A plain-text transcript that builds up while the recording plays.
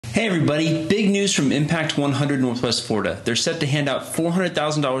Hey everybody, big news from Impact100 Northwest Florida. They're set to hand out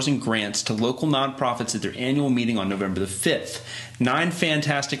 $400,000 in grants to local nonprofits at their annual meeting on November the 5th. 9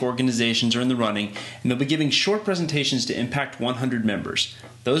 fantastic organizations are in the running, and they'll be giving short presentations to Impact100 members.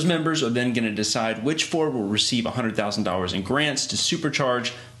 Those members are then going to decide which 4 will receive $100,000 in grants to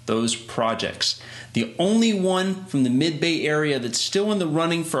supercharge those projects. The only one from the Mid-Bay area that's still in the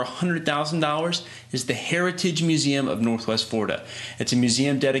running for $100,000 is the Heritage Museum of Northwest Florida. It's a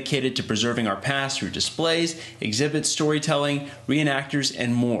museum dedicated to preserving our past through displays, exhibits, storytelling, reenactors,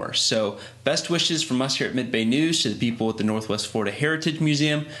 and more. So best wishes from us here at Mid-Bay News to the people at the Northwest Florida Heritage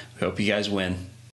Museum. We hope you guys win.